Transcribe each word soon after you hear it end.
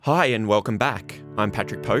Hi and welcome back. I'm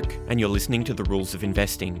Patrick Polk and you're listening to The Rules of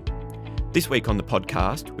Investing. This week on the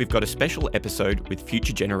podcast, we've got a special episode with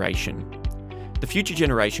Future Generation. The Future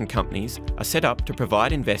Generation companies are set up to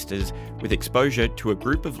provide investors with exposure to a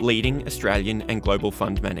group of leading Australian and global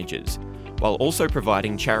fund managers, while also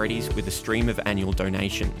providing charities with a stream of annual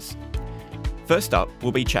donations. First up,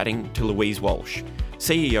 we'll be chatting to Louise Walsh,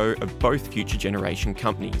 CEO of both Future Generation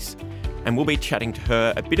companies, and we'll be chatting to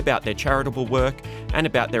her a bit about their charitable work and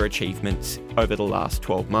about their achievements over the last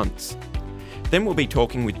 12 months. Then we'll be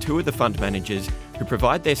talking with two of the fund managers who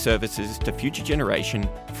provide their services to Future Generation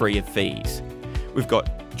free of fees. We've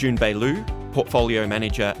got Junbei Liu, Portfolio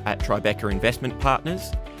Manager at Tribeca Investment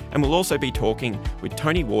Partners, and we'll also be talking with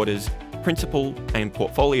Tony Waters, Principal and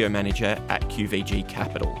Portfolio Manager at QVG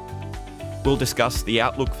Capital. We'll discuss the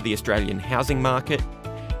outlook for the Australian housing market,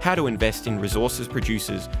 how to invest in resources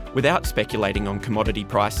producers without speculating on commodity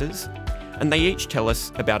prices, and they each tell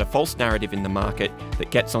us about a false narrative in the market that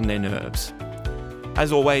gets on their nerves.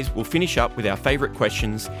 As always, we'll finish up with our favourite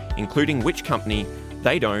questions, including which company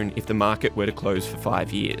they'd own if the market were to close for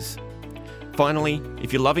 5 years. Finally,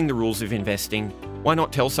 if you're loving the rules of investing, why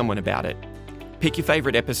not tell someone about it? Pick your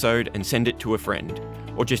favourite episode and send it to a friend,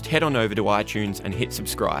 or just head on over to iTunes and hit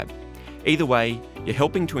subscribe. Either way, you're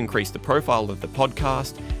helping to increase the profile of the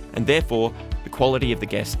podcast and therefore the quality of the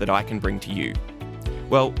guests that I can bring to you.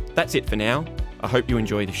 Well, that's it for now. I hope you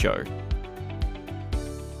enjoy the show.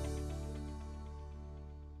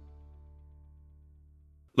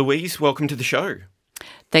 Louise, welcome to the show.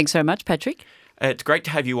 Thanks very much, Patrick. It's great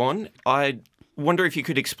to have you on. I wonder if you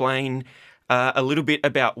could explain a little bit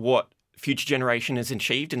about what Future Generation has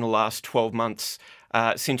achieved in the last 12 months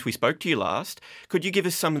since we spoke to you last. Could you give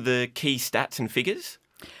us some of the key stats and figures?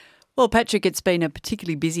 Well, Patrick, it's been a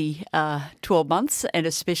particularly busy 12 months and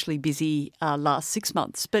especially busy last 6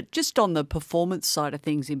 months. But just on the performance side of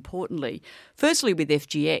things, importantly, firstly with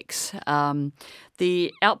FGX,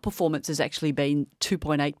 the outperformance has actually been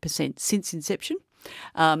 2.8% since inception.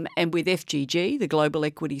 And with FGG, the global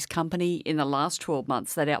equities company, in the last 12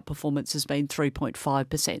 months, that outperformance has been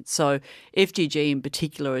 3.5%. So FGG in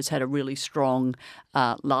particular has had a really strong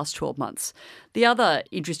last 12 months. The other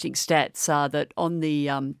interesting stats are that on the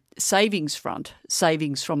savings front,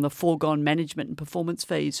 savings from the foregone management and performance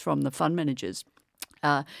fees from the fund managers,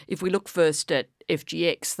 if we look first at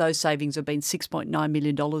FGX, those savings have been $6.9 million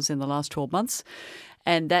in the last 12 months,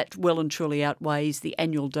 and that well and truly outweighs the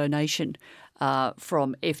annual donation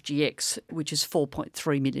from FGX, which is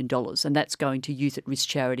 $4.3 million, and that's going to youth at risk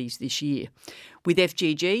charities this year. With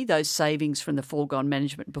FGG, those savings from the foregone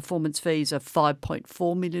management and performance fees are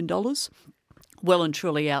 $5.4 million, well and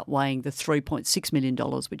truly outweighing the $3.6 million,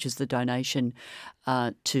 which is the donation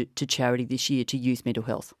to charity this year to youth mental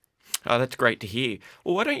health. Oh, that's great to hear.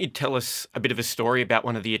 Well, why don't you tell us a bit of a story about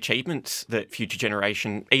one of the achievements that Future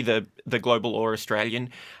Generation, either the global or Australian,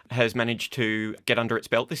 has managed to get under its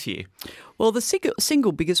belt this year? Well, the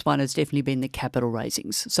single biggest one has definitely been the capital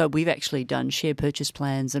raisings. So we've actually done share purchase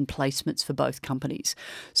plans and placements for both companies.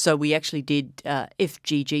 So we actually did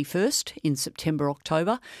FGG first in September,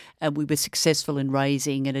 October, and we were successful in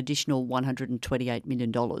raising an additional $128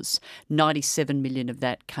 million. $97 million of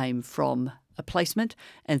that came from a placement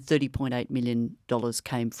and $30.8 million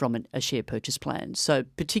came from a share purchase plan. So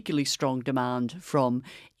particularly strong demand from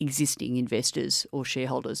existing investors or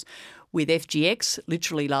shareholders. With FGX,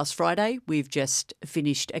 literally last Friday, we've just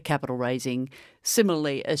finished a capital raising,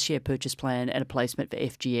 similarly a share purchase plan and a placement for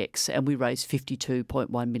FGX, and we raised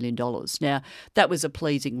 $52.1 million. Now, that was a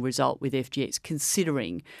pleasing result with FGX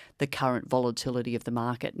considering the current volatility of the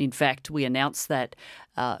market. And in fact, we announced that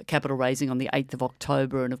capital raising on the 8th of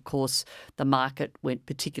October, and of course, the market went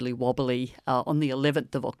particularly wobbly on the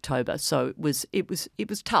 11th of October. So it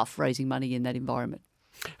was tough raising money in that environment.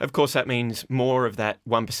 Of course, that means more of that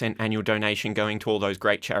 1% annual donation going to all those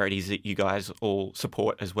great charities that you guys all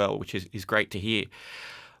support as well, which is great to hear.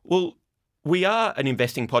 Well, we are an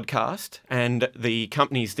investing podcast, and the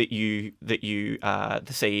companies that you are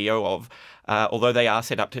the CEO of, although they are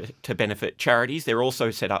set up to benefit charities, they're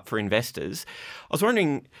also set up for investors. I was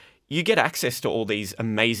wondering, you get access to all these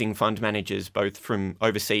amazing fund managers, both from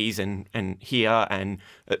overseas and here, and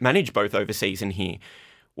that manage both overseas and here.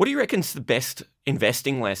 What do you reckon's the best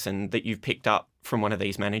investing lesson that you've picked up from one of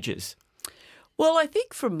these managers? Well, I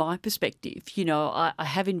think from my perspective, I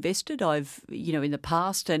have invested. In the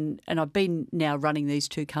past, and I've been now running these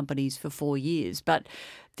two companies for 4 years. But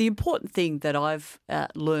the important thing that I've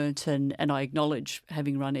learnt and I acknowledge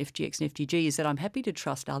having run FGX and FGG is that I'm happy to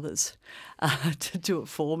trust others to do it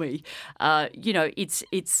for me.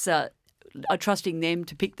 It's trusting them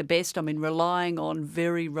to pick the best. I mean, relying on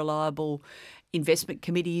very reliable investment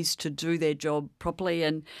committees to do their job properly,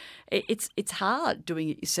 and it's hard doing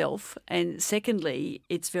it yourself. And secondly,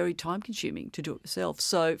 it's very time consuming to do it yourself.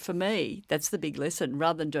 So for me, that's the big lesson.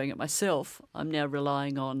 Rather than doing it myself, I'm now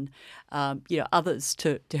relying on others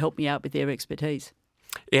to help me out with their expertise.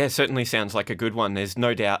 Yeah, certainly sounds like a good one. There's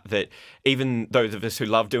no doubt that even those of us who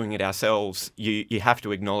love doing it ourselves, you have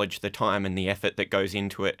to acknowledge the time and the effort that goes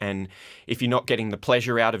into it. And if you're not getting the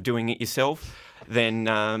pleasure out of doing it yourself, then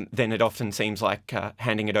it often seems like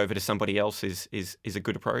handing it over to somebody else is a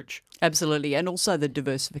good approach. Absolutely, and also the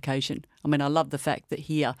diversification. I mean, I love the fact that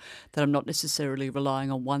here that I'm not necessarily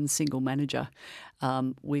relying on one single manager.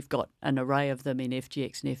 We've got an array of them in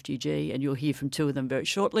FGX and FGG, and you'll hear from two of them very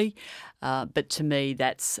shortly. But to me,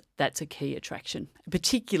 that's a key attraction,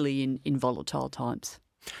 particularly in volatile times.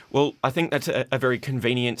 Well, I think that's a very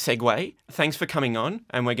convenient segue. Thanks for coming on,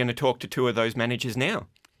 and we're going to talk to two of those managers now.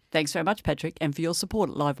 Thanks very much, Patrick, and for your support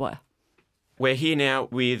at Livewire. We're here now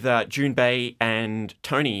with Jun Bei and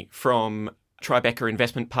Tony from Tribeca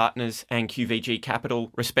Investment Partners and QVG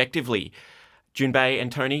Capital, respectively. Jun Bei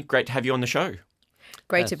and Tony, great to have you on the show.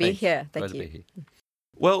 Great to be here. Thank you. To be here.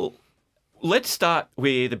 Well, let's start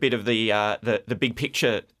with a bit of the big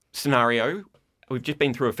picture scenario. We've just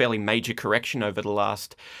been through a fairly major correction over the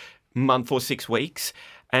last month or 6 weeks.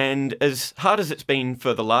 And as hard as it's been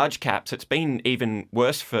for the large caps, it's been even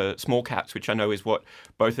worse for small caps, which I know is what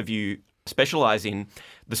both of you specialise in.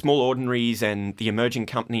 The small ordinaries and the emerging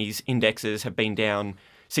companies indexes have been down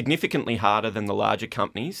significantly harder than the larger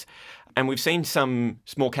companies. And we've seen some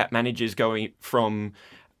small cap managers going from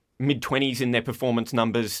mid-20s in their performance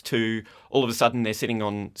numbers to all of a sudden they're sitting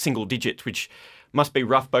on single digits, which must be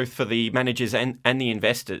rough both for the managers and the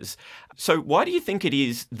investors. So why do you think it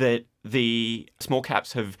is that the small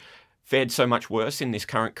caps have fared so much worse in this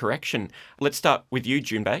current correction? Let's start with you,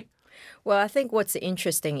 Jun Bei. Well, I think what's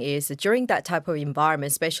interesting is during that type of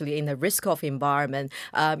environment, especially in the risk-off environment,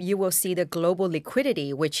 you will see the global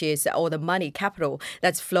liquidity, which is all the money, capital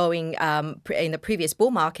that's flowing in the previous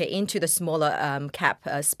bull market into the smaller cap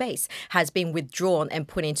space has been withdrawn and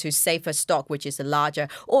put into safer stock, which is a larger,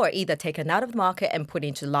 or either taken out of the market and put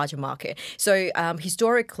into larger market. So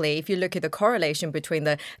historically, if you look at the correlation between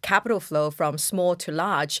the capital flow from small to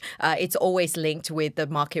large, it's always linked with the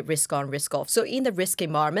market risk on, risk off. So in the risk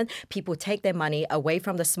environment, people take their money away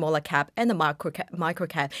from the smaller cap and the micro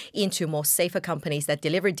cap into more safer companies that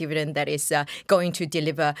deliver dividend that is going to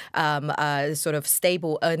deliver sort of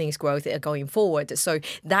stable earnings growth going forward. So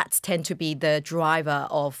that's tend to be the driver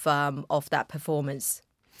of that performance.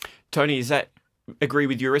 Tony, does that agree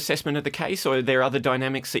with your assessment of the case, or are there other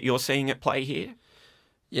dynamics that you're seeing at play here?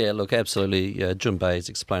 Yeah, look, absolutely. Jun Bei has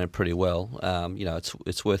explained it pretty well.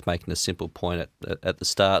 It's worth making a simple point at the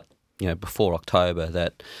start. Before October,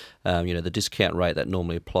 that the discount rate that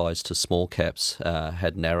normally applies to small caps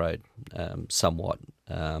had narrowed somewhat.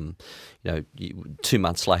 2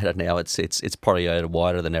 months later now, it's probably at a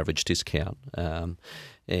wider than average discount. And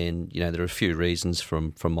there are a few reasons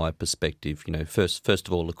from my perspective. First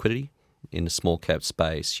of all, liquidity in the small cap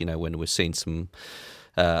space. When we're seeing some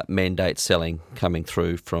mandate selling coming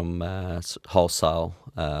through from wholesale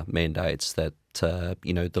mandates that.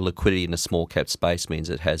 The liquidity in the small cap space means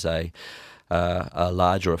it has a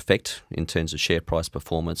larger effect in terms of share price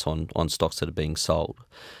performance on stocks that are being sold.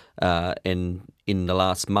 And in the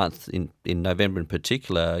last month, in November in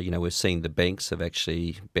particular, we're seeing the banks have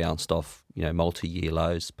actually bounced off, multi-year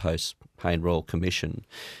lows post Hayne Royal Commission.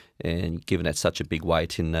 And given that's such a big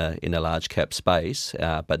weight in a large cap space,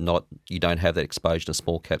 but you don't have that exposure to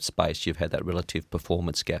small cap space, you've had that relative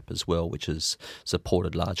performance gap as well, which has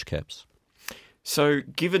supported large caps. So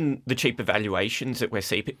given the cheaper valuations that we're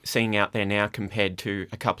seeing out there now compared to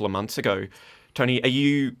a couple of months ago, Tony, are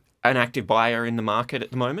you an active buyer in the market at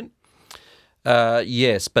the moment?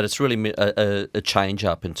 Yes, but it's really a change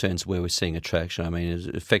up in terms of where we're seeing attraction. I mean,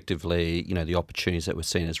 effectively, the opportunities that we're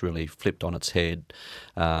seeing has really flipped on its head,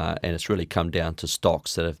 and it's really come down to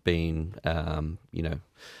stocks that have been,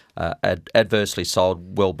 adversely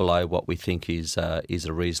sold well below what we think is a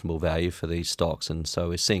reasonable value for these stocks, and so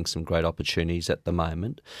we're seeing some great opportunities at the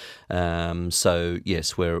moment. So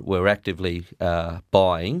yes, we're actively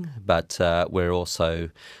buying, but we're also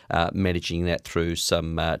managing that through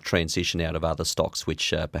some transition out of other stocks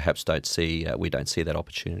which perhaps we don't see that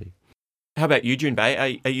opportunity. How about you, Jun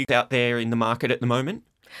Bei? Are you out there in the market at the moment?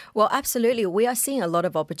 Well, absolutely. We are seeing a lot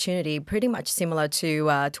of opportunity, pretty much similar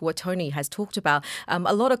to what Tony has talked about.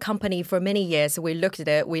 A lot of company for many years, we looked at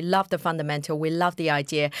it, we love the fundamental, we love the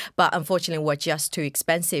idea, but unfortunately, we're just too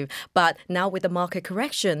expensive. But now with the market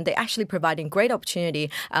correction, they're actually providing great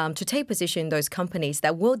opportunity to take position in those companies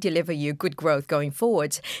that will deliver you good growth going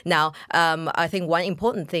forward. Now, I think one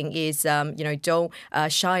important thing is, don't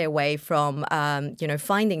shy away from,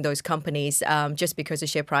 finding those companies just because the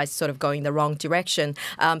share price is sort of going the wrong direction.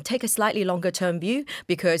 Take a slightly longer term view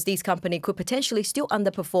because these companies could potentially still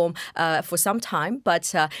underperform for some time,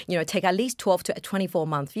 but take at least 12 to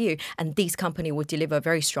 24-month view, and these companies will deliver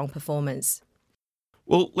very strong performance.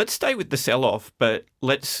 Well, let's stay with the sell-off, but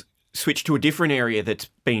let's switch to a different area that's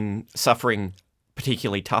been suffering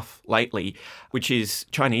particularly tough lately, which is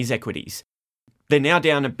Chinese equities. They're now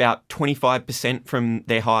down about 25% from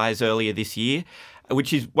their highs earlier this year,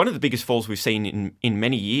 which is one of the biggest falls we've seen in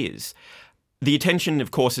many years. The attention,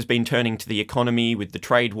 of course, has been turning to the economy with the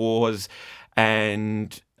trade wars,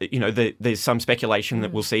 and there's some speculation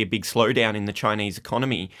that we'll see a big slowdown in the Chinese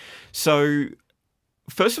economy. So,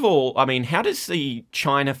 first of all, I mean, how does the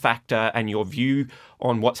China factor and your view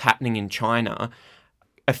on what's happening in China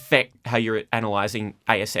affect how you're analysing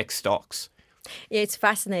ASX stocks? It's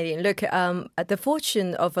fascinating. Look, the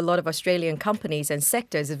fortune of a lot of Australian companies and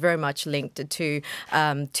sectors is very much linked to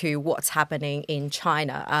what's happening in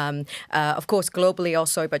China. Of course, globally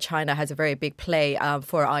also, but China has a very big play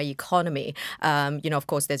for our economy. Of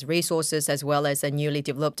course, there's resources as well as a newly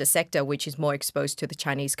developed sector which is more exposed to the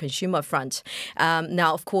Chinese consumer front.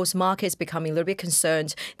 Now, of course, markets becoming a little bit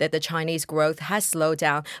concerned that the Chinese growth has slowed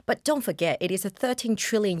down. But don't forget, it is a $13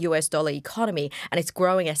 trillion economy, and it's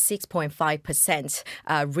growing at 6.5%.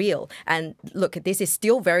 Real. And look, this is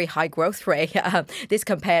still very high growth rate. This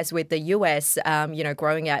compares with the US,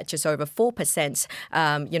 growing at just over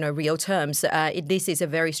 4%, real terms. This is a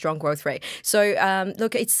very strong growth rate. So,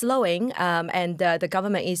 look, it's slowing, and the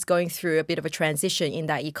government is going through a bit of a transition in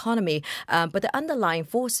that economy. But the underlying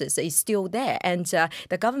forces is still there. And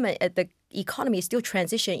the government, the economy is still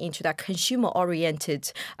transitioning into that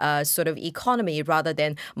consumer-oriented sort of economy rather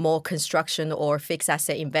than more construction or fixed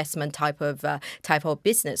asset investment type of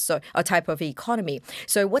business or type of economy.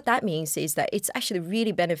 So what that means is that it's actually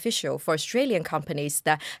really beneficial for Australian companies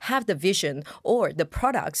that have the vision or the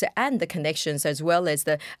products and the connections as well as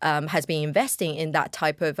the has been investing in that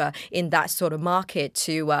type of in that sort of market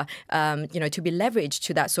to be leveraged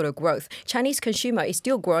to that sort of growth. Chinese consumer is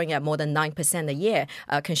still growing at more than 9% a year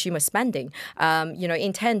consumer spending.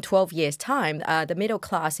 In 10, 12 years' time, the middle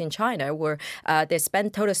class in China their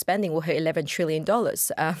total spending will hit $11 trillion.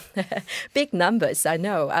 Big numbers, I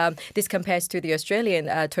know. This compares to the Australian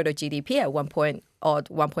total GDP at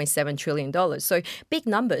 $1.7 trillion. So big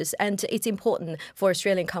numbers, and it's important for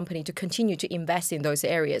Australian company to continue to invest in those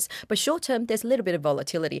areas. But short term, there's a little bit of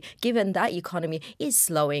volatility given that economy is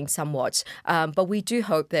slowing somewhat. But we do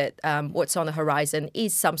hope that what's on the horizon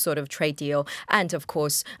is some sort of trade deal, and of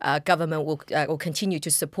course, government will continue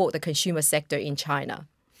to support the consumer sector in China.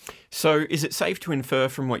 So is it safe to infer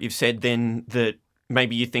from what you've said then that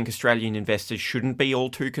maybe you think Australian investors shouldn't be all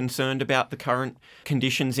too concerned about the current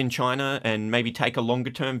conditions in China and maybe take a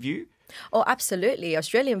longer term view? Oh, absolutely.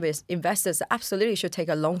 Australian investors absolutely should take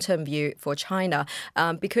a long-term view for China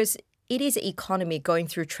because it is an economy going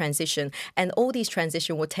through transition, and all these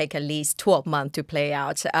transition will take at least 12 months to play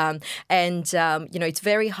out. It's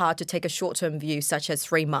very hard to take a short-term view such as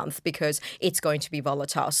 3 months because it's going to be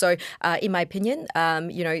volatile. So, in my opinion,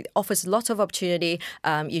 it offers lots of opportunity.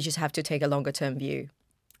 You just have to take a longer-term view.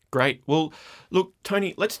 Great. Well, look,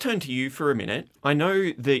 Tony, let's turn to you for a minute. I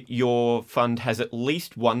know that your fund has at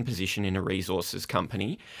least one position in a resources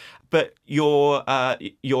company, but your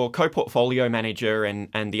co-portfolio manager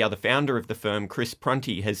and the other founder of the firm, Chris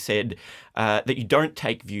Prunty, has said that you don't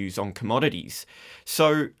take views on commodities.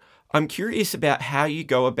 So I'm curious about how you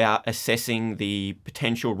go about assessing the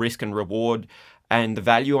potential risk and reward and the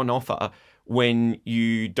value on offer when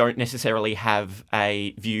you don't necessarily have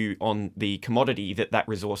a view on the commodity that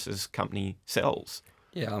resources company sells.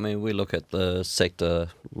 Yeah, I mean, we look at the sector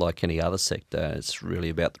like any other sector. It's really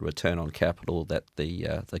about the return on capital that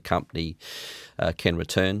the company can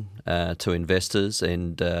return to investors,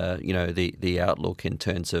 and the outlook in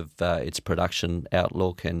terms of its production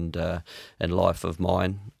outlook and life of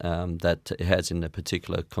mine that it has in a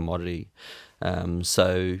particular commodity.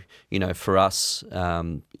 So for us,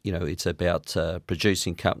 it's about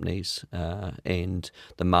producing companies and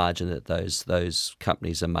the margin that those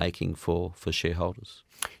companies are making for shareholders.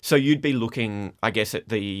 So you'd be looking, I guess, at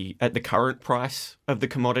the current price of the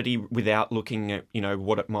commodity without looking at,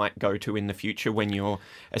 what it might go to in the future when you're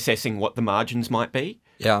assessing what the margins might be?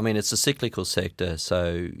 Yeah, I mean, it's a cyclical sector,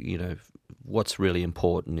 so, what's really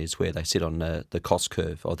important is where they sit on the cost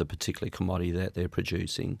curve of the particular commodity that they're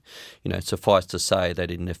producing. Suffice to say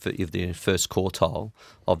that if they're in the first quartile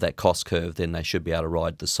of that cost curve, then they should be able to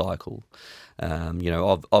ride the cycle.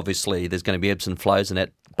 Obviously there's going to be ebbs and flows in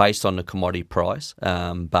that based on the commodity price,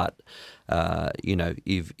 but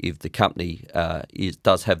if the company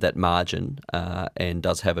does have that margin and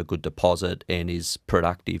does have a good deposit and is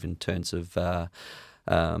productive in terms of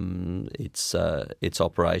its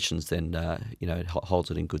operations, then it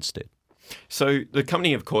holds it in good stead. So the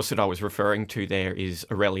company, of course, that I was referring to there is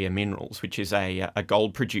Aurelia Minerals, which is a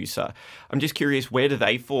gold producer. I'm just curious, where do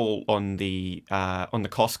they fall on the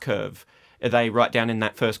cost curve? Are they right down in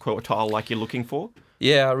that first quartile like you're looking for?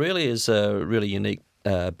 Yeah, Aurelia is a really unique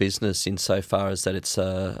business insofar as that it's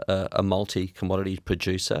a multi-commodity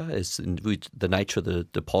producer. It's in the nature of the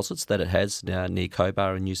deposits that it has now near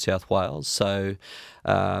Cobar in New South Wales. So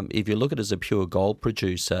if you look at it as a pure gold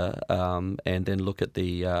producer and then look at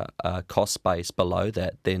the cost base below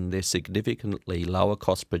that, then they're significantly lower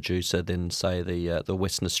cost producer than, say, the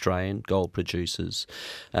Western Australian gold producers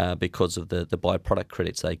because of the byproduct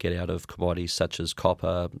credits they get out of commodities such as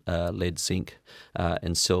copper, lead, zinc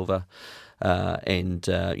and silver.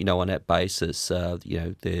 On that basis,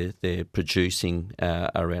 they're producing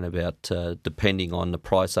around about, depending on the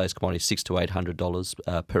price of those commodities, $600 to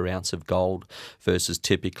 $800 per ounce of gold versus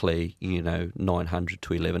typically, $900 to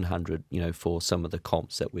 $1,100, for some of the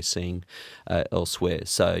comps that we're seeing elsewhere.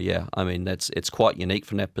 So yeah, I mean it's quite unique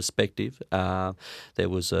from that perspective. There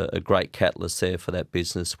was a great catalyst there for that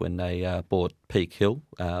business when they bought Peak Hill,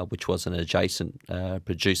 which was an adjacent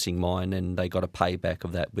producing mine, and they got a payback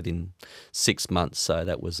of that within 6 months. So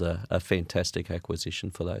that was a fantastic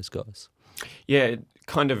acquisition for those guys. Yeah, it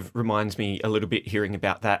kind of reminds me a little bit hearing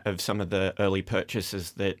about that of some of the early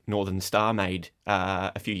purchases that Northern Star made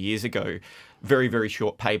a few years ago. Very, very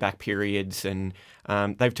short payback periods, and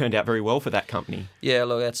they've turned out very well for that company. Yeah,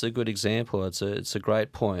 look, that's a good example. It's a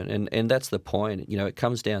great point, and that's the point. It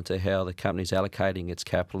comes down to how the company's allocating its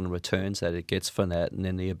capital and returns that it gets from that, and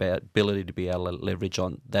then the ability to be able to leverage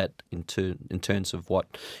on that in terms of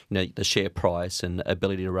what the share price and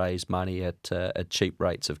ability to raise money at cheap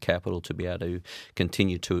rates of capital to be able to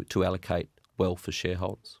continue to allocate well for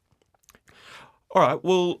shareholders. All right,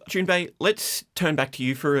 well, Junbei, let's turn back to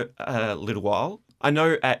you for a little while. I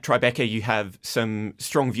know at Tribeca you have some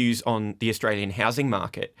strong views on the Australian housing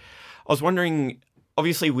market. I was wondering,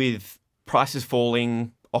 obviously with prices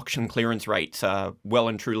falling, auction clearance rates are well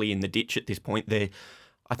and truly in the ditch at this point.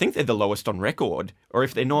 I think they're the lowest on record, or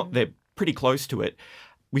if they're not, they're pretty close to it.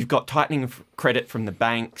 We've got tightening of credit from the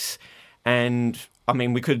banks, and I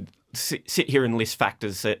mean, we could sit here and list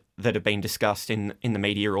factors that have been discussed in the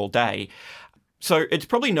media all day. So it's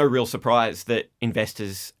probably no real surprise that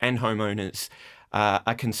investors and homeowners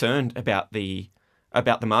are concerned about the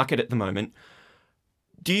market at the moment.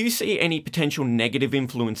 Do you see any potential negative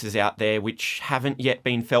influences out there which haven't yet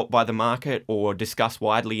been felt by the market or discussed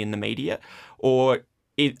widely in the media? Or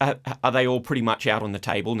are they all pretty much out on the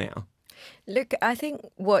table now? Look, I think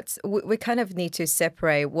we kind of need to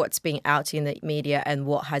separate what's being out in the media and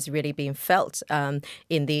what has really been felt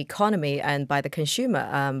in the economy and by the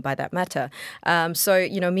consumer, by that matter. So,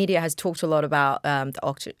 media has talked a lot about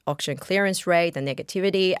the auction clearance rate, the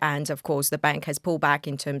negativity, and of course, the bank has pulled back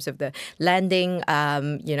in terms of the lending.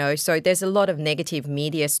 So there's a lot of negative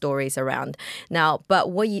media stories around now.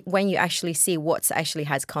 But when you actually see what's actually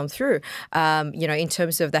has come through, in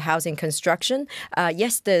terms of the housing construction,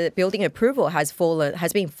 yes, the building approval has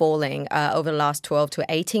been falling over the last 12 to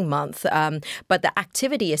 18 months, but the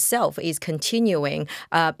activity itself is continuing,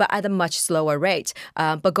 but at a much slower rate.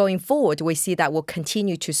 But going forward, we see that will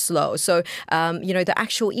continue to slow. So, the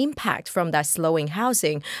actual impact from that slowing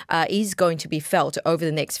housing is going to be felt over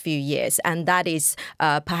the next few years, and that is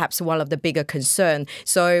perhaps one of the bigger concerns.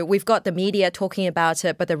 So we've got the media talking about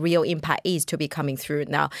it, but the real impact is to be coming through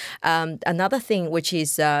now. Another thing which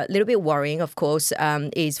is a little bit worrying, of course,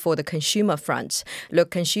 is for the consumer front.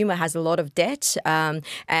 Look, consumer has a lot of debt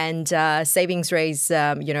and savings rates,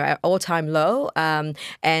 at all-time low. Their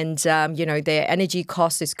energy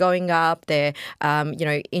cost is going up. Their,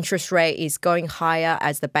 interest rate is going higher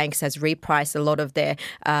as the banks has repriced a lot of their,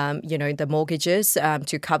 the mortgages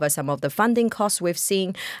to cover some of the funding costs we've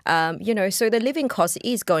seen. So the living cost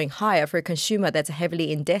is going higher for a consumer that's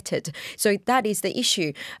heavily indebted. So that is the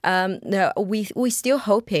issue. We're still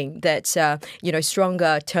hoping that,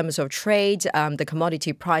 stronger terms of trade trade. The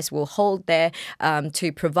commodity price will hold there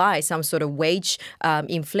to provide some sort of wage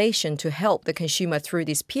inflation to help the consumer through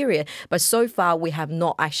this period. But so far, we have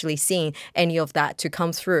not actually seen any of that to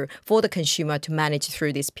come through for the consumer to manage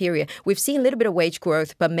through this period. We've seen a little bit of wage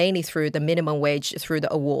growth, but mainly through the minimum wage through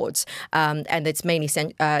the awards. And it's mainly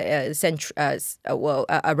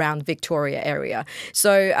around Victoria area.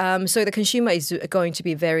 So the consumer is going to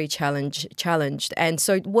be very challenged. And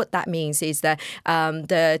so what that means is that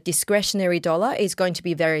the discretionary dollar is going to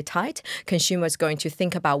be very tight. Consumers going to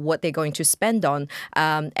think about what they're going to spend on,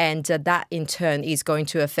 and that in turn is going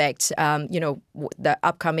to affect the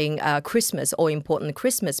upcoming Christmas or important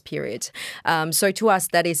Christmas period. So to us,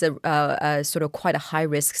 that is a sort of quite a high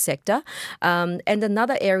risk sector. And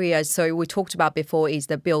another area, so we talked about before, is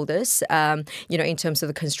the builders. In terms of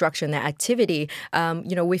the construction activity,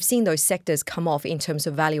 we've seen those sectors come off in terms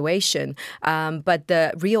of valuation, but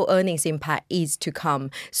the real earnings impact is to come.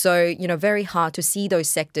 So, very hard to see those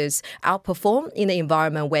sectors outperform in an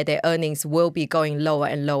environment where their earnings will be going lower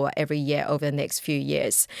and lower every year over the next few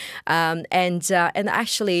years. And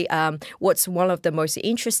actually, what's one of the most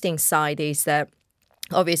interesting side is that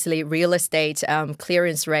obviously, real estate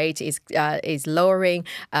clearance rate is lowering.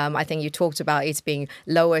 I think you talked about it's being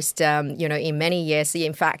lowest, in many years.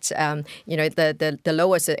 In fact, the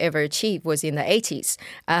lowest it ever achieved was in the 80s,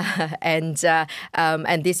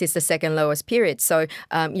 and this is the second lowest period. So,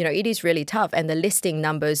 it is really tough, and the listing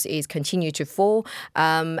numbers continue to fall.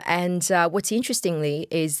 And what's interestingly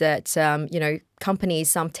is that companies,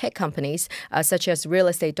 some tech companies, such as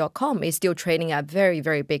realestate.com, is still trading at very,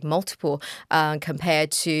 very big multiple compared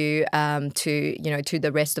to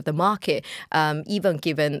the rest of the market, even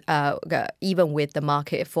with the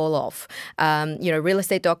market fall off.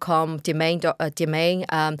 Realestate.com, Domain,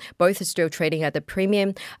 both are still trading at the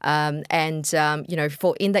premium, and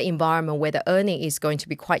for in the environment where the earning is going to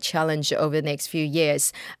be quite challenged over the next few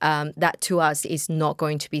years, that to us is not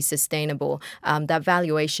going to be sustainable. That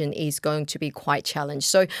valuation is going to be quite challenged.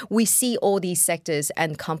 So we see all these sectors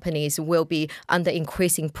and companies will be under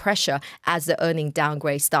increasing pressure as the earning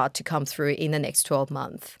downgrade start to come through in the next 12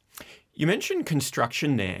 months. You mentioned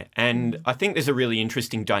construction there, and I think there's a really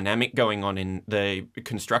interesting dynamic going on in the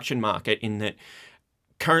construction market in that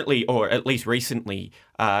currently, or at least recently,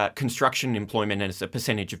 construction employment as a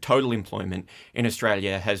percentage of total employment in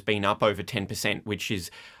Australia has been up over 10%, which is,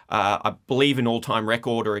 I believe, an all-time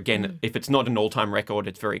record, or again, if it's not an all-time record,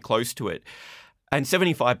 it's very close to it. And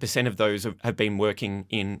 75% of those have been working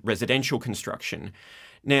in residential construction.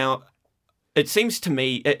 Now, it seems to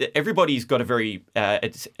me everybody's got a very,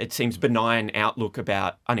 it seems, benign outlook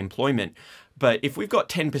about unemployment. But if we've got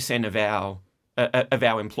 10% of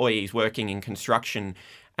our employees working in construction,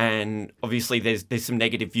 and obviously there's some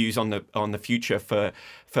negative views on the future for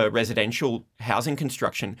residential housing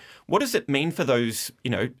construction, what does it mean for those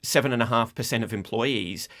 7.5% of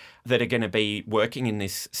employees that are going to be working in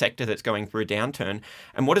this sector that's going through a downturn?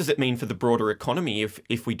 And what does it mean for the broader economy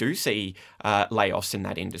if we do see layoffs in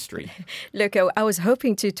that industry? Look, I was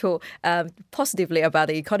hoping to talk positively about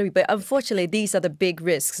the economy, but unfortunately, these are the big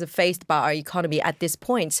risks faced by our economy at this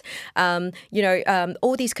point.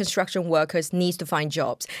 All these construction workers need to find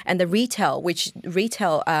jobs, and the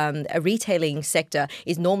retailing sector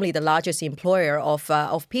is normally the largest employer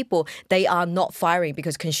of people. They are not firing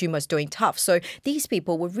because consumers doing tough. So these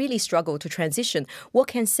people will really struggle to transition. What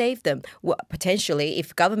can save them? Well, potentially,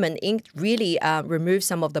 if government really removes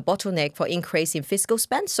some of the bottleneck for increase in fiscal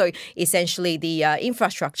spend. So essentially, the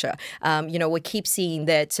infrastructure. We keep seeing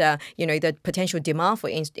that the potential demand for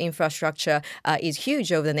infrastructure is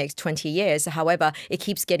huge over the next 20 years. However, it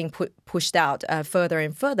keeps getting pushed out further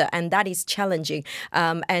and further, and that is challenging.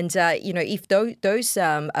 If those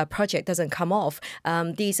project doesn't come off,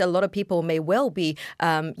 a lot of people may well be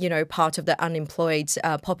part of the unemployed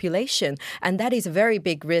population, and that is a very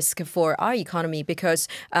big risk for our economy because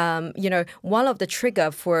one of the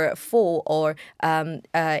trigger for fall or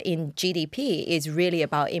in GDP is really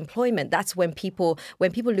about employment. That's when people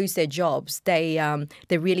lose their jobs, they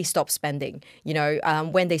really stop spending.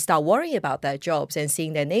 When they start worrying about their jobs and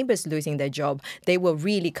seeing their neighbors losing their job, they will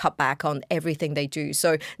really cut back on everything they do.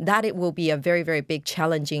 So that it will be a very, very big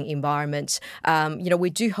challenging environment. We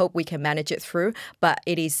do hope we can manage it through, but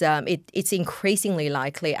it's increasingly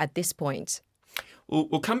likely at this point.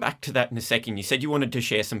 We'll come back to that in a second. You said you wanted to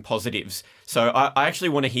share some positives. So I actually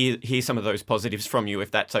want to hear some of those positives from you, if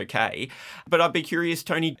that's okay. But I'd be curious,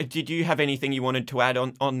 Tony, did you have anything you wanted to add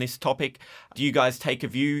on this topic? Do you guys take a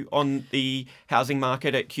view on the housing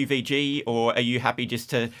market at QVG, or are you happy just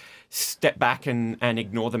to step back and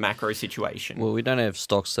ignore the macro situation? Well, we don't have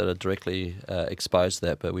stocks that are directly exposed to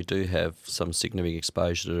that, but we do have some significant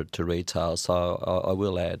exposure to retail. So I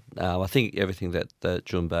will add, I think everything that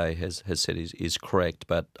Jun Bei has said is correct,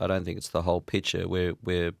 but I don't think it's the whole picture.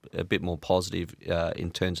 We're a bit more positive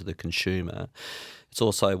in terms of the consumer. It's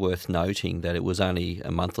also worth noting that it was only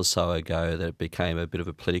a month or so ago that it became a bit of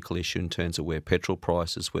a political issue in terms of where petrol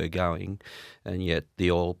prices were going, and yet the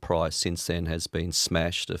oil price since then has been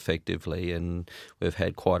smashed effectively, and we've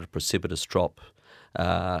had quite a precipitous drop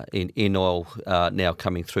in oil now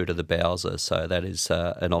coming through to the Bowser, so that is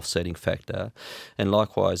an offsetting factor. And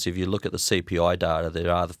likewise, if you look at the CPI data, there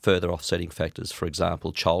are further offsetting factors. For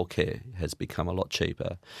example, childcare has become a lot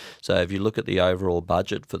cheaper. So if you look at the overall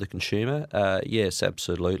budget for the consumer, yes,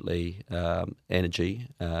 absolutely, energy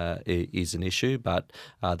is an issue, but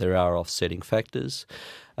there are offsetting factors.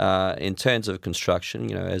 In terms of construction,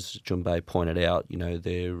 as Jun Bei pointed out,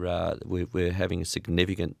 we're having a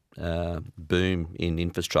significant boom in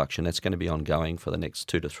infrastructure, and that's going to be ongoing for the next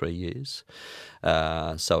 2 to 3 years.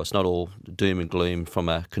 So it's not all doom and gloom from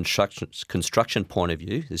a construction point of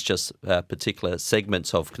view. It's just particular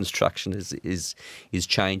segments of construction is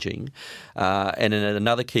changing. And then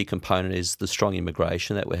another key component is the strong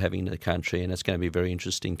immigration that we're having in the country, and it's going to be very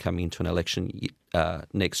interesting coming into an election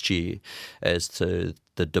next year as to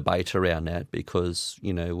the debate around that, because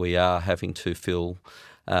we are having to fill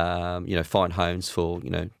find homes for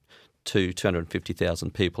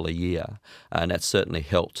 250,000 people a year, and that's certainly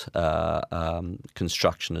helped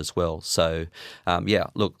construction as well. So,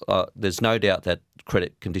 there's no doubt that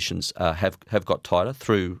credit conditions have got tighter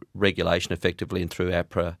through regulation effectively and through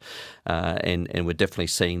APRA, and we're definitely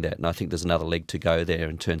seeing that. And I think there's another leg to go there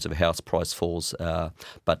in terms of house price falls,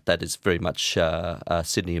 but that is very much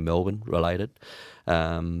Sydney and Melbourne related.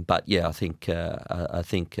 But yeah, I think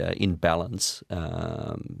in balance,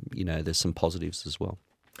 there's some positives as well.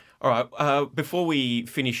 All right. Before we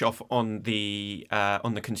finish off on the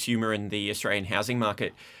consumer and the Australian housing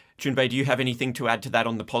market, Jun Bei, do you have anything to add to that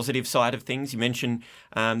on the positive side of things? You mentioned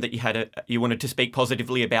that you wanted to speak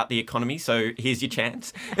positively about the economy, so here's your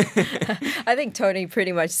chance. I think Tony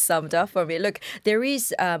pretty much summed up for me. Look, there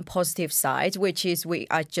is positive side, which is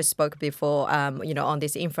I just spoke before, on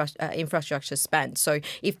this infrastructure spend. So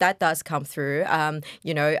if that does come through,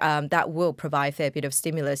 that will provide a fair bit of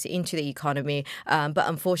stimulus into the economy. But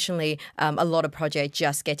unfortunately, a lot of projects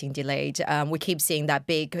just getting delayed. We keep seeing that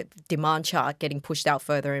big demand chart getting pushed out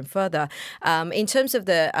further and further. In terms of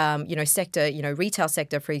the sector, retail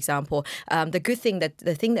sector, for example,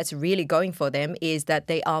 the thing that's really going for them is that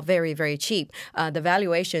they are very, very cheap. The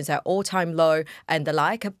valuations are all-time low and the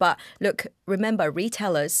like. But look, remember,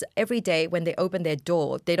 retailers, every day when they open their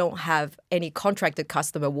door, they don't have any contracted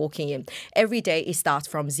customer walking in. Every day it starts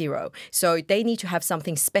from zero. So they need to have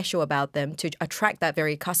something special about them to attract that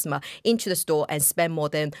very customer into the store and spend more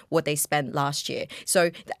than what they spent last year.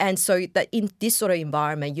 So that in this sort of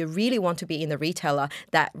environment, you really want to be in the retailer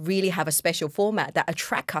that really have a special format that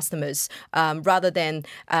attract customers, rather than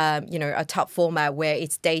a top format where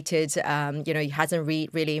it's dated, it hasn't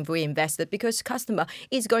really reinvested, because customer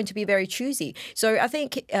is going to be very choosy. So I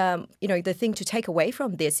think the thing to take away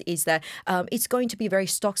from this is that it's going to be very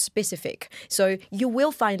stock specific. So you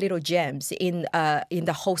will find little gems in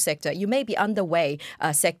the whole sector. You may be underway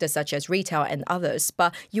sectors such as retail and others,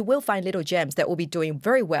 but you will find little gems that will be doing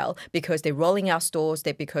very well because they're rolling out stores,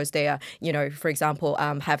 because they are, for example,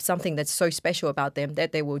 have something that's so special about them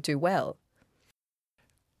that they will do well.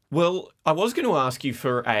 Well, I was going to ask you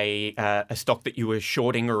for a stock that you were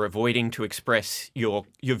shorting or avoiding to express your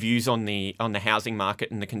views on the housing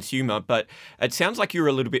market and the consumer, but it sounds like you're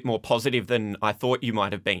a little bit more positive than I thought you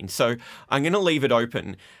might have been. So I'm going to leave it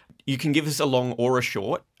open. You can give us a long or a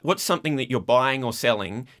short. What's something that you're buying or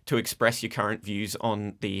selling to express your current views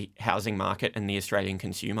on the housing market and the Australian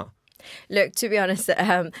consumer? Look, to be honest,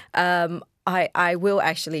 I will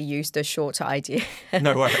actually use the short idea.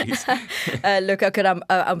 No worries. Look,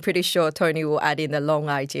 I'm pretty sure Tony will add in the long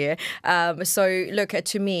idea. So look,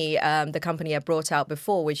 to me, the company I brought out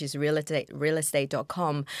before, which is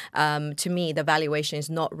realestate.com, to me, the valuation is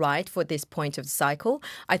not right for this point of the cycle.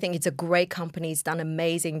 I think it's a great company. It's done an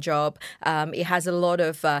amazing job. It has a lot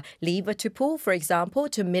of lever to pull, for example,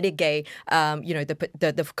 to mitigate,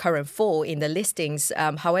 the current fall in the listings.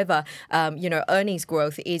 However, earnings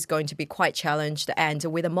growth is going to be quite challenged, and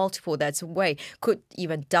with a multiple that's could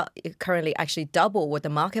even currently actually double what the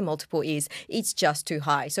market multiple is, it's just too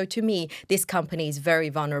high. So to me, this company is very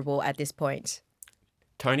vulnerable at this point.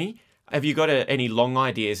 Tony, have you got any long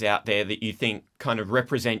ideas out there that you think kind of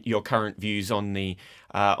represent your current views on the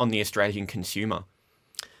Australian consumer?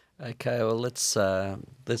 Okay, well let's have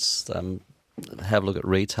a look at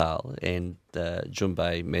retail. And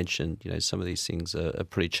Junbei mentioned, some of these things are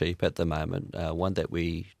pretty cheap at the moment. One that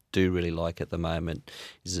we do really like at the moment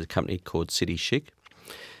is a company called City Chic.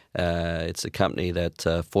 It's a company that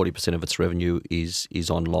 40% of its revenue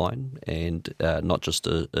is online, and not just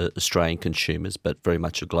Australian consumers, but very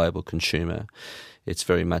much a global consumer. It's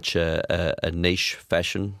very much a niche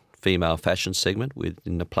female fashion segment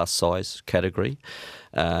within the plus size category,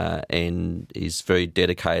 and is very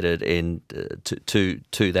dedicated and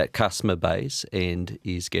to that customer base, and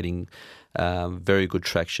is getting very good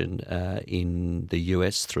traction in the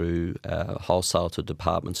US through wholesale to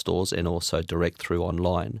department stores, and also direct through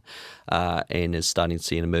online, and is starting to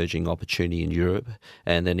see an emerging opportunity in Europe.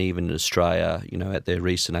 And then even in Australia, at their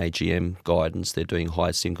recent AGM guidance, they're doing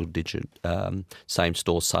high single-digit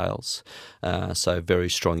same-store sales. So very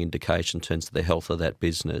strong indication in terms of the health of that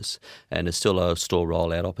business. And there's still a store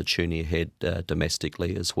rollout opportunity ahead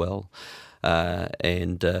domestically as well.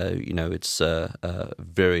 It's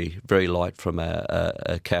very, very light from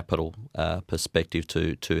a capital perspective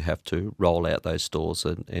to have to roll out those stores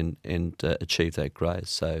and achieve that growth.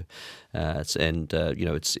 So it's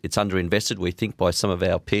underinvested, we think, by some of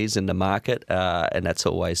our peers in the market, and that's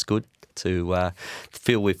always good to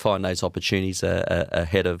feel we find those opportunities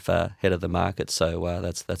ahead of the market. So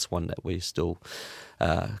that's one that we still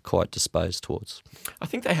quite disposed towards. I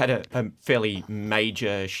think they had a fairly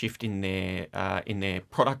major shift in their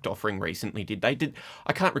product offering recently. Did they?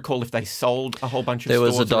 I can't recall if they sold a whole bunch of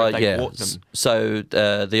stores or if they bought them. So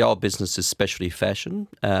the old business is specialty fashion,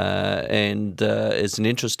 and it's an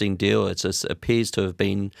interesting deal. It appears to have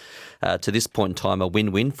been, to this point in time, a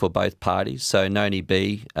win-win for both parties. So Noni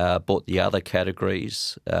B bought the other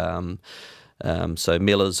categories. So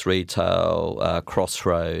Miller's Retail,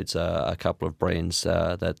 Crossroads, a couple of brands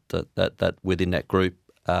that within that group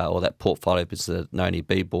or that portfolio business that Noni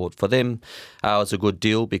B bought. For them, it was a good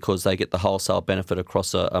deal because they get the wholesale benefit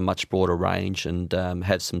across a much broader range and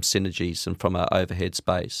have some synergies and from an overhead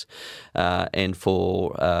space. And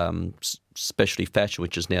for specialty fashion,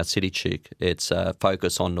 which is now City Chic, it's a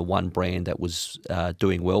focus on the one brand that was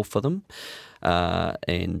doing well for them.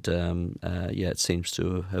 It seems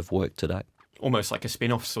to have worked today. Almost like a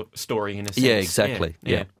spin-off story in a sense. Yeah, exactly.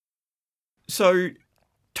 Yeah. So,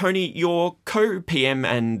 Tony, your co-PM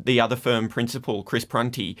and the other firm principal, Chris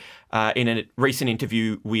Prunty, in a recent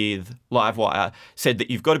interview with Livewire, said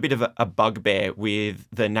that you've got a bit of a bugbear with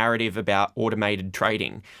the narrative about automated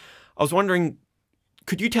trading. I was wondering,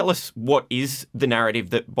 could you tell us what is the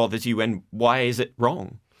narrative that bothers you and why is it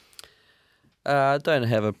wrong? I don't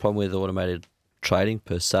have a problem with automated trading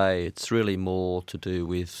per se. It's really more to do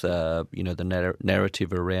with the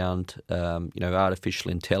narrative around artificial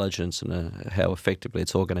intelligence and how effectively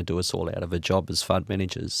it's all going to do us all out of a job as fund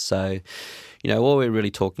managers. So, what we're really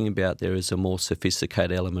talking about there is a more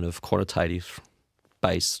sophisticated element of quantitative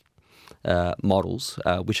based models,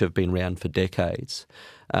 which have been around for decades,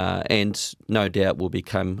 and no doubt will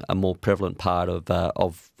become a more prevalent part of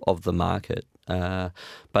the market.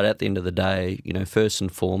 But at the end of the day, first and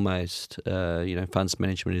foremost, funds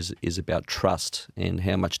management is about trust, and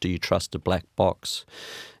how much do you trust a black box?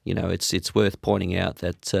 It's worth pointing out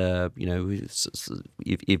that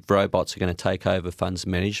if robots are going to take over funds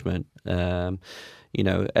management,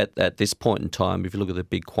 at this point in time, if you look at the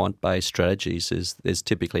big quant-based strategies, there's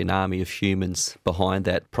typically an army of humans behind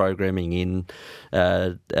that programming in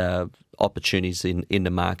opportunities in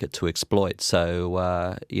the market to exploit.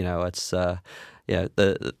 So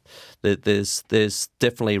there's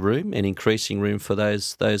definitely room and increasing room for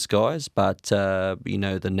those guys, but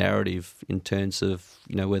the narrative in terms of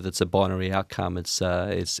whether it's a binary outcome, it's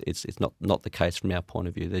not the case from our point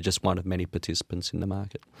of view. They're just one of many participants in the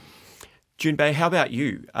market. Junbei, how about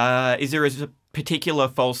you? Is there a particular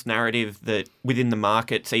false narrative that within the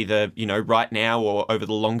markets, either right now or over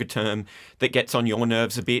the longer term, that gets on your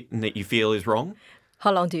nerves a bit and that you feel is wrong?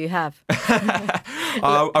 How long do you have?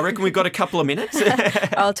 I reckon we've got a couple of minutes.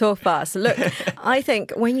 I'll talk fast. Look, I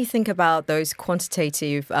think when you think about those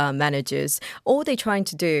quantitative managers, all they're trying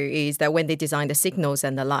to do is that when they design the signals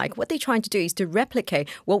and the like, what they're trying to do is to replicate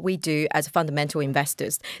what we do as fundamental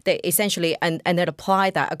investors. They essentially, and then apply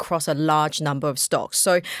that across a large number of stocks.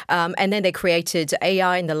 So, and then they created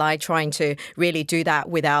AI and the like, trying to really do that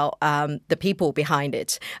without the people behind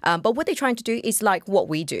it. But what they're trying to do is like what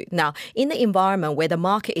we do. Now, in the environment where the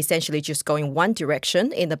market essentially just going one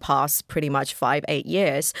direction in the past pretty much 5-8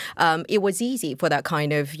 years, it was easy for that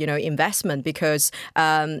kind of, investment because,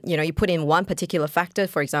 you put in one particular factor,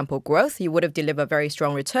 for example, growth, you would have delivered a very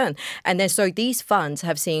strong return. And then so these funds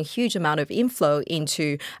have seen a huge amount of inflow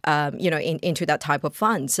into, into that type of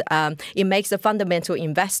funds. It makes the fundamental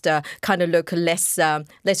investor kind of look less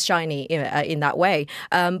shiny in that way.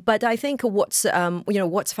 But I think what's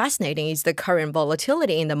fascinating is the current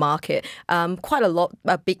volatility in the market.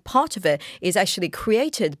 A big part of it is actually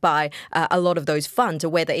created by a lot of those funds,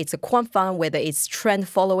 whether it's a quant fund, whether it's trend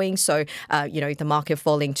following. So, the market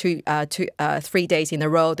falling 3 days in a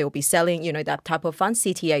row, they'll be selling, that type of funds,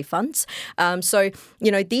 CTA funds.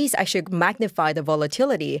 These actually magnify the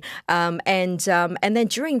volatility. And then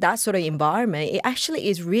during that sort of environment, it actually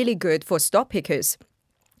is really good for stock pickers.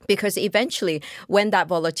 Because eventually, when that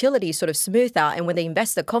volatility sort of smooths out and when the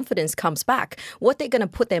investor confidence comes back, what they're going to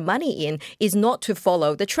put their money in is not to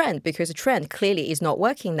follow the trend, because the trend clearly is not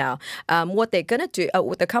working now. What they're going to do,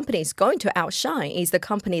 what the company is going to outshine is the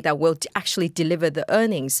company that will actually deliver the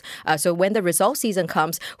earnings. So when the result season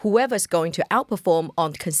comes, whoever's going to outperform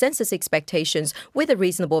on consensus expectations with a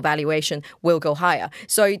reasonable valuation will go higher.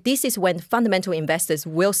 So this is when fundamental investors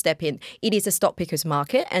will step in. It is a stock pickers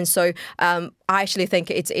market. And so I actually think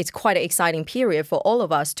it's quite an exciting period for all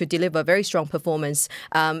of us to deliver very strong performance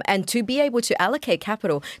and to be able to allocate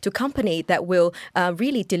capital to company that will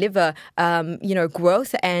really deliver,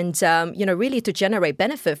 growth and, really to generate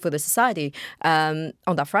benefit for the society on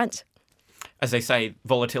that front. As they say,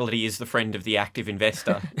 volatility is the friend of the active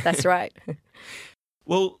investor. That's right.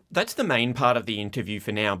 Well, that's the main part of the interview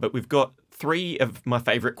for now, but we've got 3 of my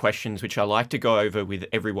favourite questions, which I like to go over with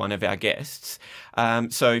every one of our guests.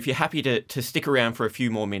 So if you're happy to stick around for a few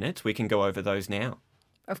more minutes, we can go over those now.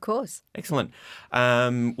 Of course. Excellent.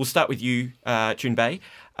 We'll start with you, Junbei.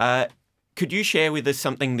 Could you share with us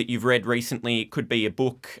something that you've read recently? It could be a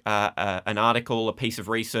book, an article, a piece of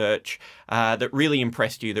research that really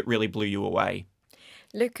impressed you, that really blew you away.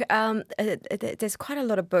 Look, there's quite a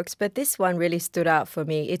lot of books, but this one really stood out for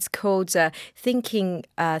me. It's called Thinking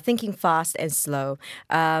Fast and Slow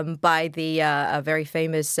by the very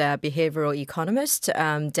famous behavioral economist,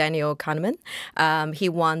 Daniel Kahneman. He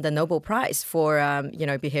won the Nobel Prize for,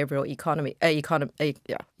 behavioral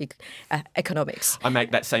economics. I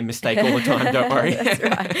make that same mistake all the time, don't worry. That's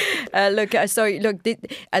right.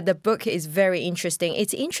 The book is very interesting.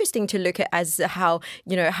 It's interesting to look at as how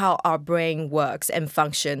our brain works and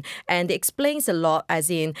function, and it explains a lot, as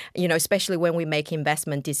in, especially when we make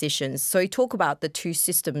investment decisions. So you talk about the 2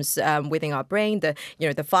 systems within our brain, the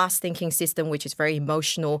fast thinking system, which is very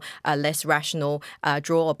emotional, less rational,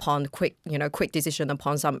 draw upon quick decision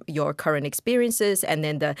upon your current experiences, and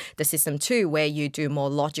then the system 2, where you do more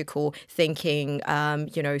logical thinking,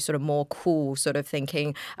 sort of more cool sort of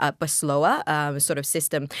thinking, but slower sort of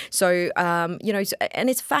system. So, and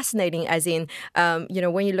it's fascinating, as in,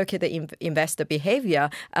 when you look at the investor behavior,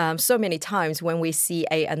 so many times when we see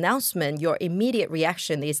an announcement, your immediate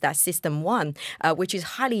reaction is that system 1, which is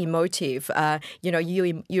highly emotive.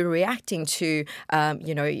 You're reacting to,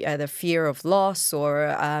 the fear of loss,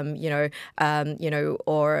 or,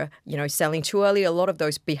 selling too early. A lot of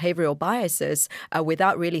those behavioral biases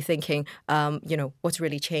without really thinking, what's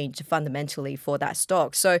really changed fundamentally for that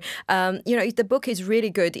stock. So, the book is really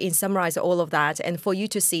good in summarizing all of that, and for you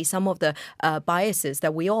to see some of the biases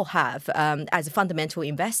that we all have as fundamental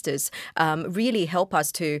investors, really help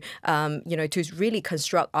us to really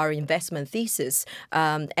construct our investment thesis,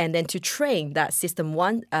 and then to train that system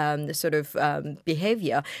 1 sort of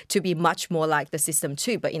behavior to be much more like the system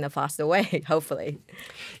 2, but in a faster way, hopefully.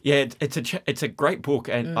 Yeah, it's a great book,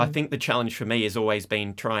 and I think the challenge for me has always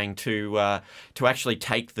been trying to actually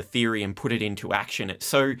take the theory and put it into action.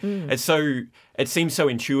 It seems so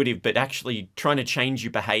intuitive, but actually trying to change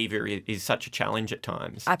your behaviour is such a challenge at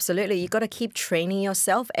times. Absolutely. You've got to keep training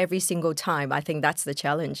yourself every single time. I think that's the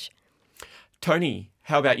challenge. Tony,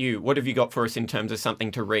 how about you? What have you got for us in terms of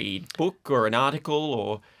something to read? Book or an article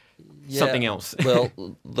or something else? Well,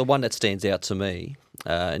 the one that stands out to me,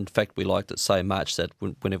 in fact, we liked it so much that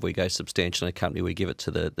whenever we go substantial in a company, we give it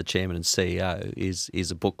to the chairman and CEO,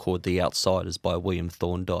 is a book called The Outsiders by William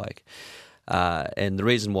Thorndike. And the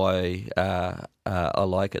reason why I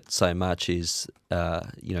like it so much is,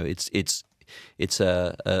 it's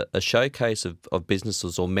a showcase of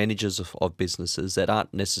businesses or managers of businesses that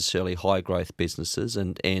aren't necessarily high growth businesses,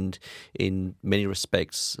 and in many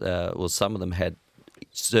respects, some of them had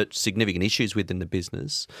significant issues within the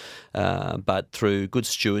business, but through good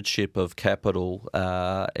stewardship of capital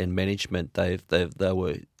and management, they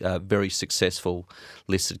were very successful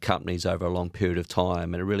listed companies over a long period of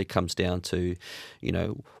time. And it really comes down to,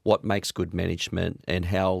 what makes good management and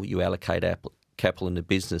how you allocate capital in the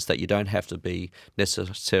business, that you don't have to be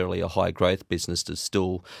necessarily a high growth business to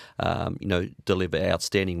still, deliver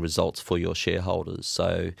outstanding results for your shareholders.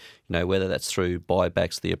 So, whether that's through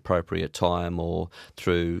buybacks at the appropriate time or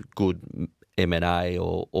through good M&A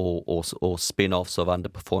or spin-offs of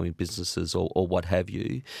underperforming businesses or what have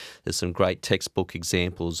you, there's some great textbook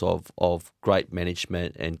examples of great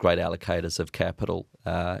management and great allocators of capital,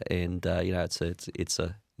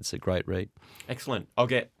 it's a great read. Excellent. I'll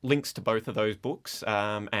get links to both of those books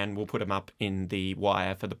and we'll put them up in the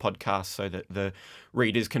wire for the podcast so that the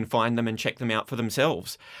readers can find them and check them out for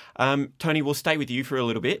themselves. Tony, we'll stay with you for a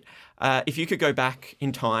little bit. If you could go back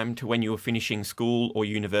in time to when you were finishing school or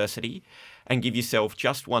university and give yourself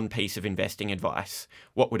just one piece of investing advice,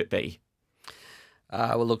 what would it be?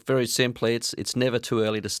 Well, look, very simply, it's never too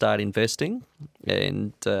early to start investing,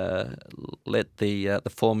 and let the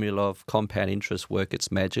formula of compound interest work its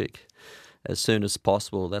magic as soon as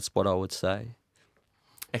possible. That's what I would say.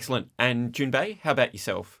 Excellent. And Junbei, how about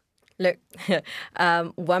yourself? Look,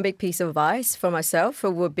 one big piece of advice for myself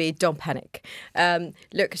would be don't panic.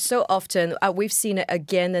 Look, so often we've seen it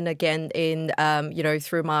again and again in,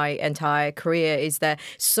 through my entire career, is that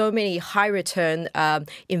so many high return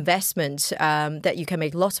investments that you can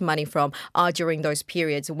make lots of money from are during those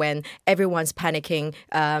periods when everyone's panicking,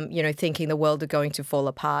 thinking the world is going to fall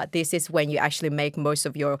apart. This is when you actually make most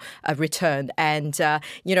of your return. And,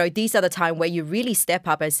 these are the time where you really step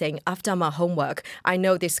up and saying, I've done my homework. I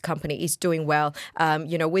know this company is doing well.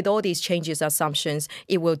 With all these changes, assumptions,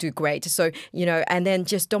 it will do great. So, and then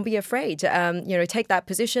just don't be afraid. Take that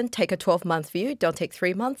position, take a 12-month view. Don't take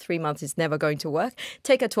 3 months. 3 months is never going to work.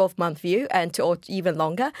 Take a 12-month view or even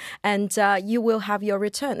longer, and you will have your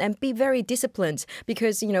return. And be very disciplined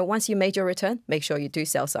because, once you made your return, make sure you do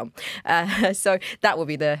sell some. So that will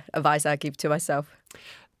be the advice I give to myself.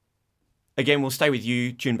 Again, we'll stay with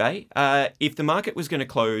you, Junbei. If the market was going to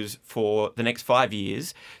close for the next 5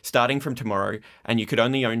 years, starting from tomorrow, and you could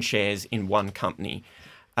only own shares in one company,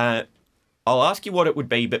 I'll ask you what it would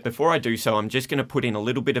be, but before I do so, I'm just going to put in a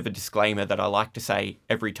little bit of a disclaimer that I like to say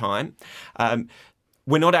every time.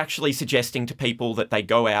 We're not actually suggesting to people that they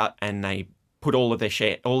go out and they put all of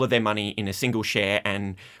their money in a single share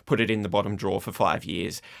and put it in the bottom drawer for 5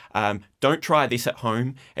 years. Don't try this at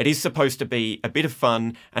home. It is supposed to be a bit of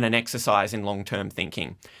fun and an exercise in long-term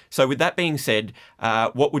thinking. So with that being said,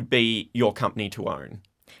 what would be your company to own?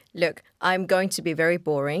 Look, I'm going to be very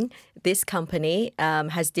boring. This company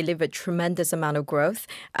has delivered tremendous amount of growth,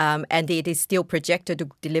 and it is still projected to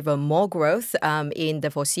deliver more growth in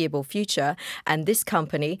the foreseeable future. And this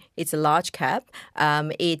company, it's a large cap.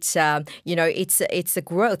 Its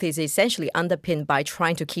growth is essentially underpinned by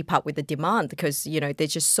trying to keep up with the demand because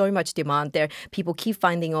there's just so much demand there. People keep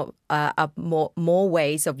finding more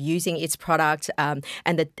ways of using its product, and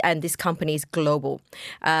this company is global.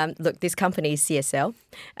 Look, this company is CSL.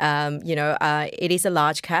 It is a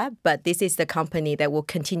large cap, but this is the company that will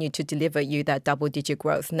continue to deliver you that double-digit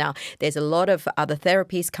growth. Now, there's a lot of other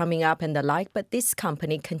therapies coming up and the like, but this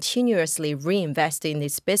company continuously reinvests in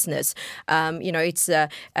this business. It's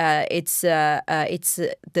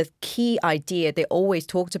the key idea they always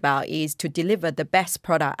talked about is to deliver the best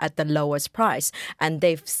product at the lowest price, and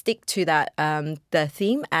they've stick to that the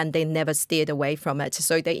theme, and they never steered away from it.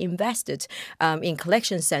 So they invested in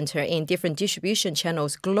collection center, in different distribution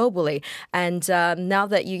channels globally. And now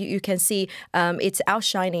that you can see it's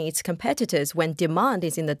outshining its competitors when demand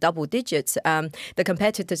is in the double digits, the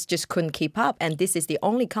competitors just couldn't keep up. And this is the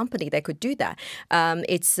only company that could do that. Now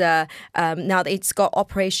it's got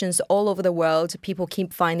operations all over the world. People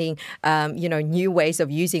keep finding, new ways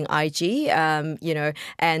of using IG,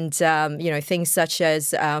 things such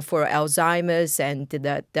as for Alzheimer's and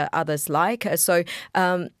the others like. So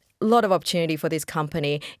a lot of opportunity for this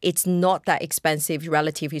company. It's not that expensive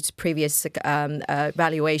relative to its previous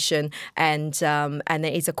valuation, and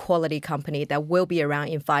it's a quality company that will be around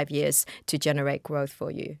in 5 years to generate growth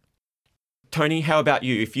for you. Tony, how about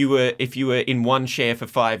you? If you were in one share for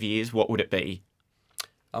 5 years, what would it be?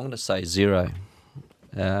 I'm going to say zero,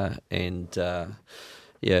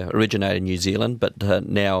 originated in New Zealand, but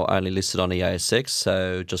now only listed on the ASX.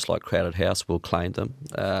 So just like Crowded House, we'll claim them.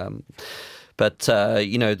 But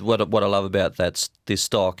what I love about this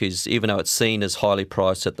stock is, even though it's seen as highly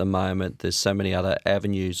priced at the moment, there's so many other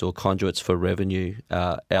avenues or conduits for revenue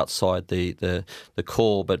outside the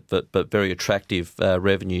core, but very attractive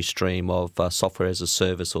revenue stream of software as a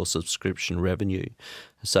service or subscription revenue.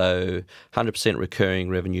 So 100%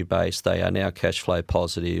 recurring revenue base. They are now cash flow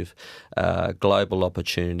positive, global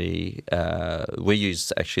opportunity. We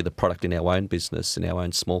use actually the product in our own business, in our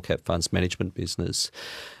own small cap funds management business,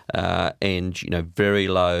 and very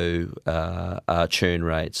low churn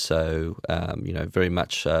rates. So very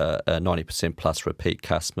much a 90% plus repeat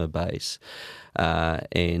customer base.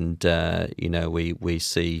 We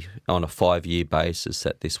see on a 5-year basis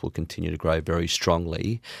that this will continue to grow very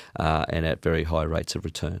strongly and at very high rates of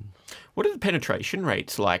return. What are the penetration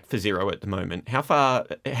rates like for Xero at the moment? How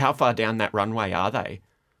far down that runway are they?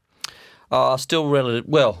 Still relative.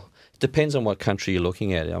 Well, it depends on what country you're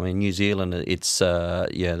looking at. I mean, New Zealand, it's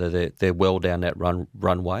they're well down that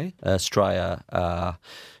runway. Australia,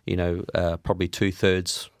 probably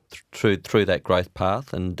 2/3 through that growth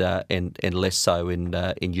path, and less so in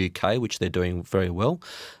UK, which they're doing very well.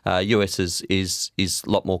 US is a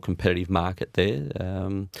lot more competitive market there.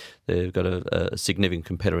 They've got a significant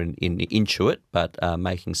competitor in Intuit, but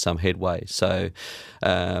making some headway. So,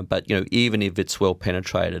 even if it's well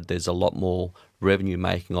penetrated, there's a lot more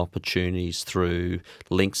revenue-making opportunities through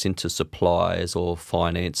links into suppliers or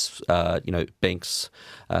finance, banks,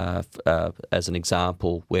 as an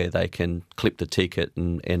example, where they can clip the ticket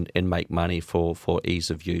and make money for ease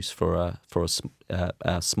of use for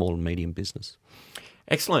a small and medium business.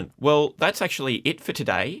 Excellent. Well, that's actually it for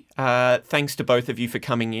today. Thanks to both of you for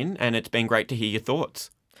coming in, and it's been great to hear your thoughts.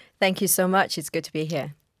 Thank you so much. It's good to be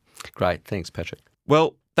here. Great. Thanks, Patrick.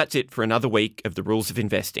 Well, that's it for another week of The Rules of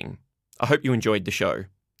Investing. I hope you enjoyed the show.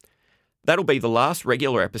 That'll be the last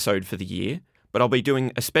regular episode for the year, but I'll be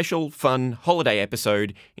doing a special, fun holiday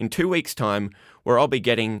episode in 2 weeks' time where I'll be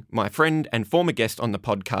getting my friend and former guest on the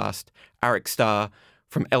podcast, Arik Starr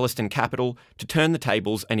from Elliston Capital, to turn the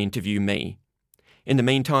tables and interview me. In the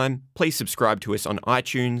meantime, please subscribe to us on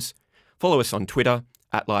iTunes, follow us on Twitter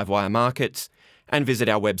 @LiveWire Markets, and visit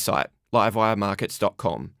our website,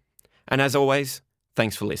 livewiremarkets.com. And as always,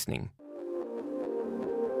 thanks for listening.